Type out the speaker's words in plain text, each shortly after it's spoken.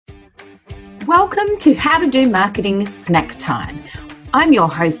Welcome to How to Do Marketing Snack Time. I'm your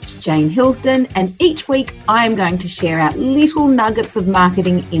host, Jane Hilsden, and each week I am going to share out little nuggets of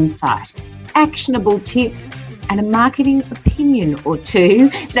marketing insight, actionable tips, and a marketing opinion or two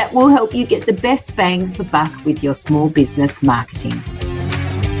that will help you get the best bang for buck with your small business marketing.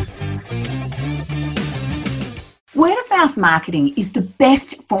 Word of mouth marketing is the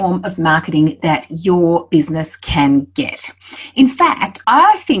best form of marketing that your business can get. In fact,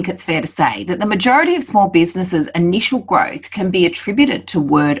 I think it's fair to say that the majority of small businesses' initial growth can be attributed to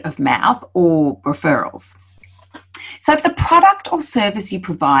word of mouth or referrals. So if the product or service you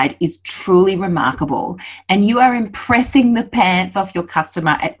provide is truly remarkable and you are impressing the pants off your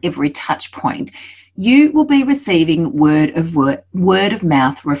customer at every touch point, you will be receiving word of mouth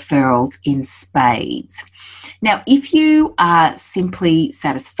referrals in spades. Now, if you are simply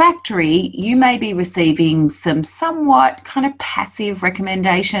satisfactory, you may be receiving some somewhat kind of passive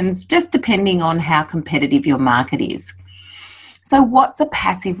recommendations, just depending on how competitive your market is. So what's a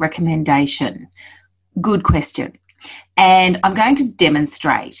passive recommendation? Good question. And I'm going to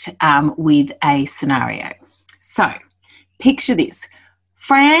demonstrate with a scenario. So picture this.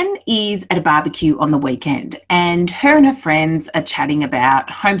 Fran is at a barbecue on the weekend and her and her friends are chatting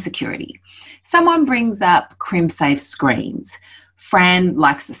about home security. Someone brings up CrimSafe screens. Fran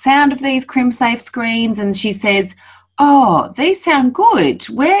likes the sound of these CrimSafe screens and she says, "Oh, these sound good.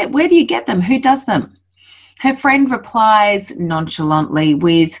 Where do you get them? Who does them?" Her friend replies nonchalantly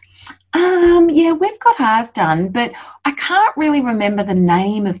with, "Yeah, we've got ours done, but I can't really remember the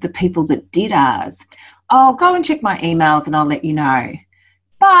name of the people that did ours. I'll go and check my emails and I'll let you know.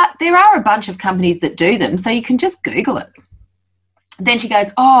 But there are a bunch of companies that do them, so you can just Google it." Then she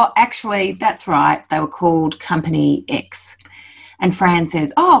goes, "Oh, actually, that's right. They were called Company X." And Fran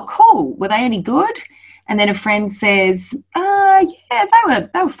says, "Oh, cool. Were they any good?" And then a friend says, "Yeah,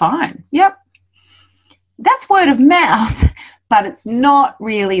 they were fine. Yep." That's word of mouth, but it's not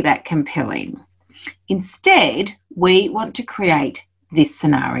really that compelling. Instead, we want to create this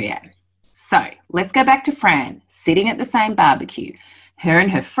scenario. So let's go back to Fran, sitting at the same barbecue. Her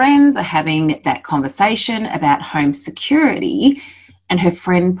and her friends are having that conversation about home security, and her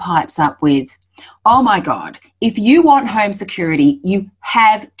friend pipes up with, "Oh my God, if you want home security, you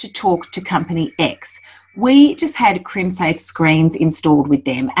have to talk to Company X. We just had CrimSafe screens installed with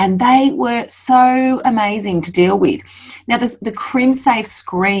them and they were so amazing to deal with." Now, the CrimSafe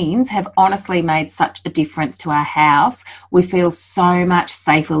screens have honestly made such a difference to our house. We feel so much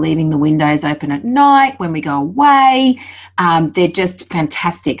safer leaving the windows open at night when we go away. They're just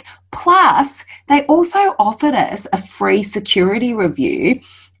fantastic. Plus, they also offered us a free security review.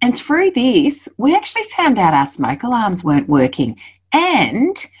 And through this, we actually found out our smoke alarms weren't working.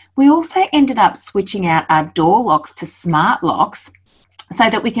 And we also ended up switching out our door locks to smart locks so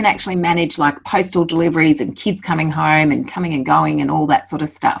that we can actually manage like postal deliveries and kids coming home and coming and going and all that sort of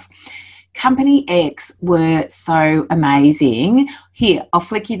stuff. Company X were so amazing. Here, I'll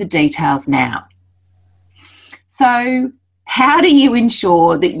flick you the details now. So how do you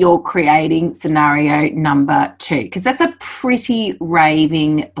ensure that you're creating scenario number 2? Because that's a pretty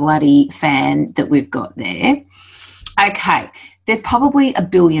raving bloody fan that we've got there. Okay, there's probably a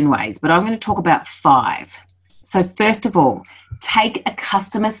billion ways, but I'm going to talk about 5. So first of all, take a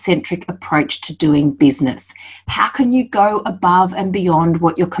customer-centric approach to doing business. How can you go above and beyond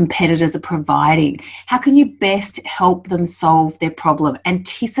what your competitors are providing? How can you best help them solve their problem?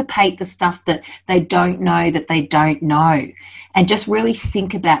 Anticipate the stuff that they don't know that they don't know. And just really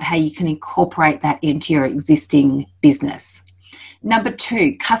think about how you can incorporate that into your existing business. Number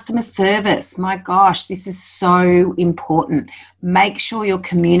 2, customer service. My gosh, this is so important. Make sure your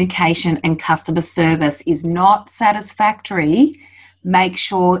communication and customer service is not satisfactory. Make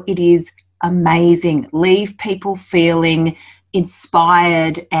sure it is amazing. Leave people feeling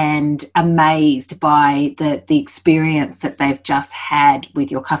inspired and amazed by the experience that they've just had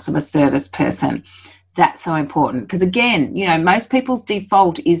with your customer service person. That's so important because, again, most people's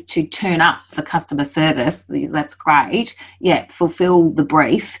default is to turn up for customer service. That's great. Yeah, fulfill the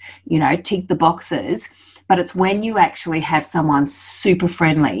brief, tick the boxes. But it's when you actually have someone super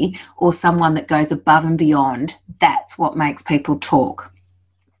friendly or someone that goes above and beyond, that's what makes people talk.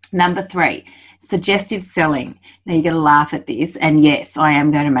 Number 3, suggestive selling. Now, you're going to laugh at this, and yes, I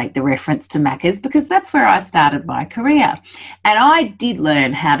am going to make the reference to Macca's because that's where I started my career. And I did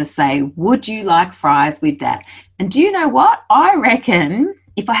learn how to say, "Would you like fries with that?" And do you know what? I reckon,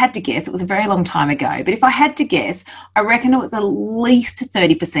 if I had to guess, it was a very long time ago, but if I had to guess, I reckon it was at least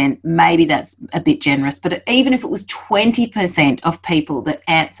 30%, maybe that's a bit generous, but even if it was 20% of people that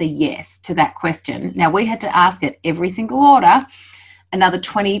answer yes to that question. Now, we had to ask it every single order. another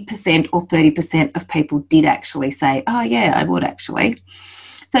 20% or 30% of people did actually say, oh yeah, I would actually.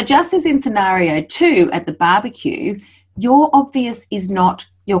 So just as in scenario 2 at the barbecue, your obvious is not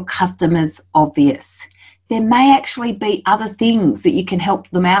your customer's obvious. There may actually be other things that you can help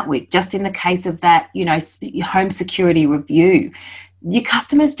them out with. Just in the case of that, home security review, your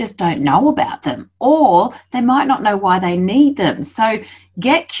customers just don't know about them, or they might not know why they need them. So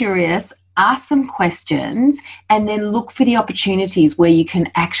get curious, ask them questions, and then look for the opportunities where you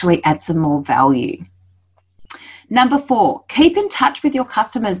can actually add some more value. Number 4, keep in touch with your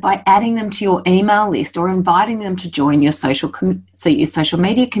customers by adding them to your email list or inviting them to join your social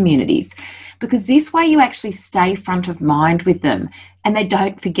media communities, because this way you actually stay front of mind with them and they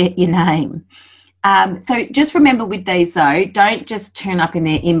don't forget your name. So just remember with these though, don't just turn up in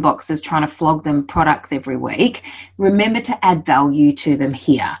their inboxes trying to flog them products every week. Remember to add value to them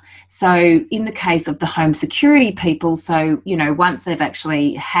here. So in the case of the home security people, so, once they've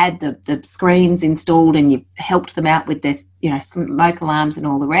actually had the screens installed and you've helped them out with this, smoke alarms and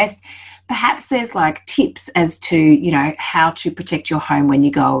all the rest, perhaps there's like tips as to, how to protect your home when you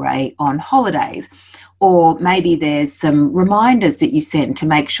go away on holidays. Or maybe there's some reminders that you send to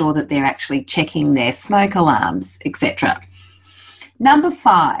make sure that they're actually checking their smoke alarms, etc. Number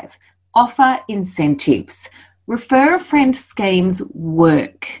 5, offer incentives. Refer a friend schemes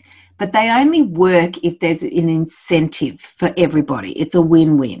work, but they only work if there's an incentive for everybody. It's a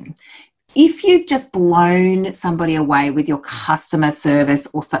win-win. If you've just blown somebody away with your customer service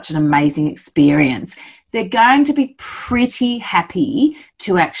or such an amazing experience, they're going to be pretty happy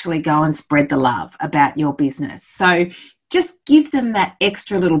to actually go and spread the love about your business. So just give them that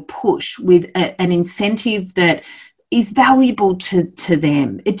extra little push with an incentive that is valuable to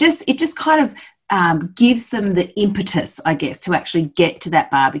them. It just kind of gives them the impetus, I guess, to actually get to that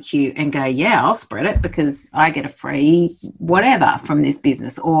barbecue and go, yeah, I'll spread it because I get a free whatever from this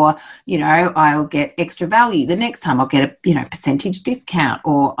business, or, I'll get extra value. The next time I'll get a, percentage discount,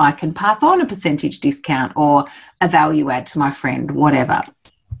 or I can pass on a percentage discount or a value add to my friend, whatever.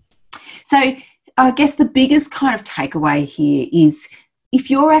 So I guess the biggest kind of takeaway here is if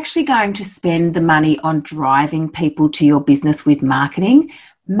you're actually going to spend the money on driving people to your business with marketing,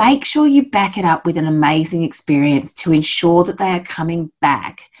 make sure you back it up with an amazing experience to ensure that they are coming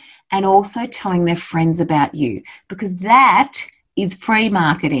back and also telling their friends about you, because that is free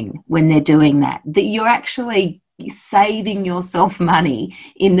marketing when they're doing that you're actually saving yourself money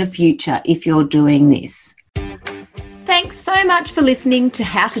in the future if you're doing this. Thanks so much for listening to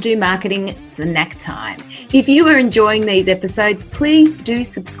How to Do Marketing Snack Time. If you are enjoying these episodes, please do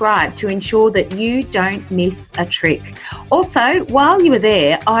subscribe to ensure that you don't miss a trick. Also, while you are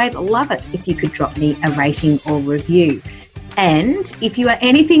there, I'd love it if you could drop me a rating or review. And if you are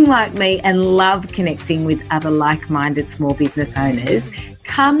anything like me and love connecting with other like-minded small business owners,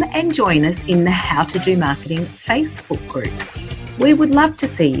 come and join us in the How to Do Marketing Facebook group. We would love to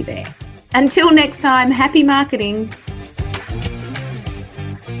see you there. Until next time, happy marketing.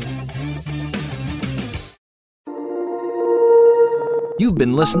 You've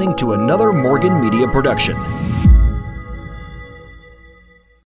been listening to another Morgan Media production.